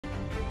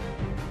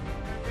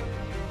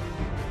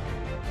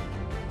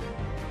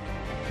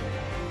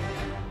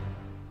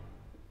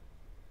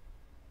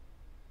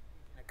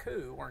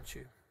coup, weren't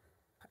you?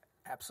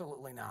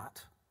 Absolutely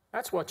not.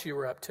 That's what you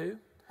were up to.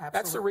 Absolutely.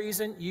 That's the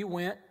reason you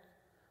went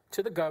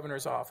to the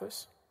governor's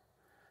office.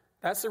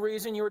 That's the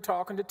reason you were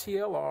talking to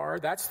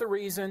TLR. That's the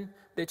reason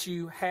that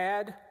you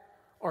had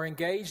or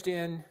engaged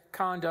in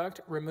conduct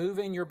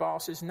removing your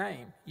boss's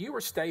name. You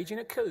were staging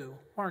a coup,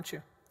 weren't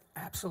you?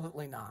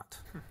 Absolutely not.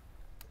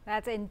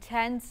 That's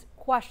intense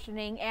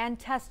questioning and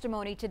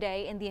testimony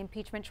today in the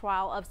impeachment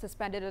trial of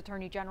suspended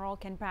Attorney General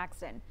Ken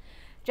Paxton.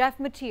 Jeff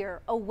Mateer,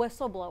 a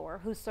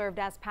whistleblower who served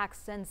as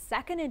Paxton's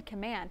second in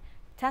command,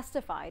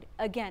 testified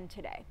again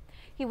today.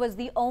 He was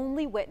the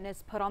only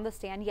witness put on the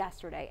stand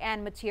yesterday,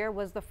 and Mateer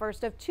was the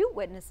first of two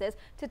witnesses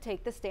to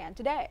take the stand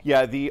today.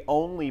 Yeah, the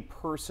only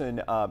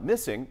person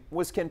missing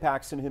was Ken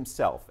Paxton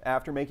himself.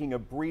 After making a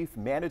brief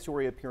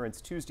mandatory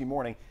appearance Tuesday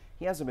morning,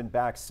 he hasn't been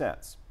back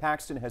since.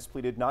 Paxton has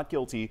pleaded not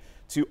guilty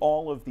to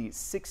all of the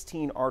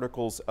 16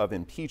 articles of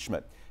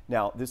impeachment.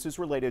 Now, this is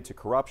related to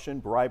corruption,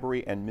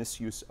 bribery, and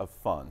misuse of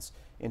funds.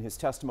 In his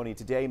testimony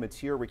today,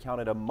 Mateer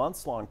recounted a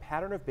months-long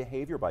pattern of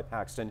behavior by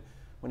Paxton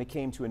when it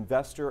came to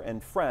investor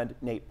and friend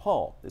Nate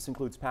Paul. This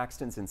includes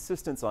Paxton's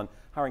insistence on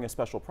hiring a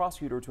special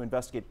prosecutor to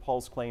investigate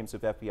Paul's claims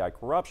of FBI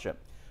corruption.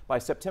 By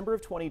September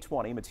of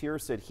 2020, Mateer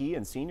said he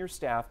and senior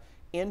staff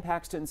in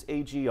Paxton's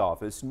AG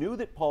office knew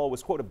that Paul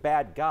was, quote, a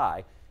bad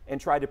guy and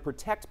tried to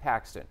protect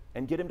Paxton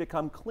and get him to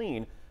come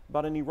clean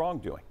about any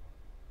wrongdoing.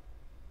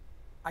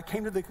 I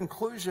came to the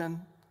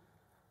conclusion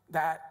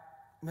that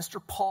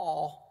Mr.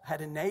 Paul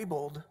had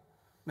enabled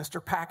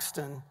Mr.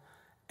 Paxton,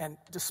 and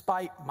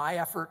despite my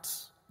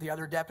efforts, the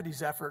other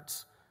deputies'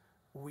 efforts,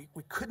 we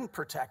couldn't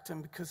protect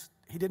him because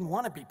he didn't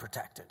want to be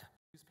protected.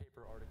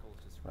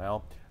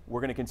 Well, we're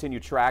going to continue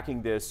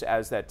tracking this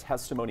as that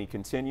testimony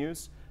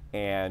continues,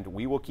 and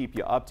we will keep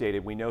you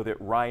updated. We know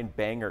that Ryan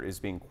Bangert is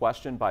being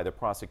questioned by the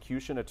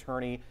prosecution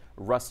attorney,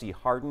 Rusty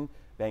Hardin.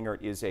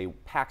 Bangert is a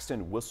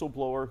Paxton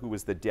whistleblower who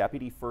was the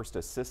deputy first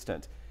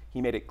assistant.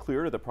 He made it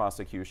clear to the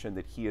prosecution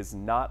that he is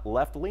not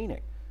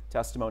left-leaning.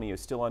 Testimony is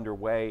still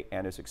underway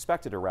and is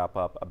expected to wrap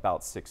up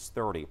about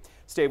 6:30.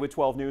 Stay with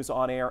 12 News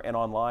on air and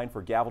online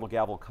for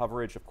gavel-to-gavel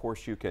coverage. Of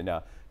course, you can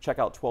check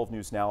out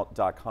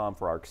 12newsnow.com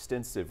for our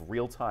extensive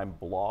real-time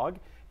blog,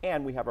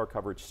 and we have our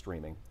coverage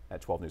streaming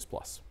at 12 News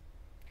Plus.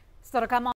 Still to come on.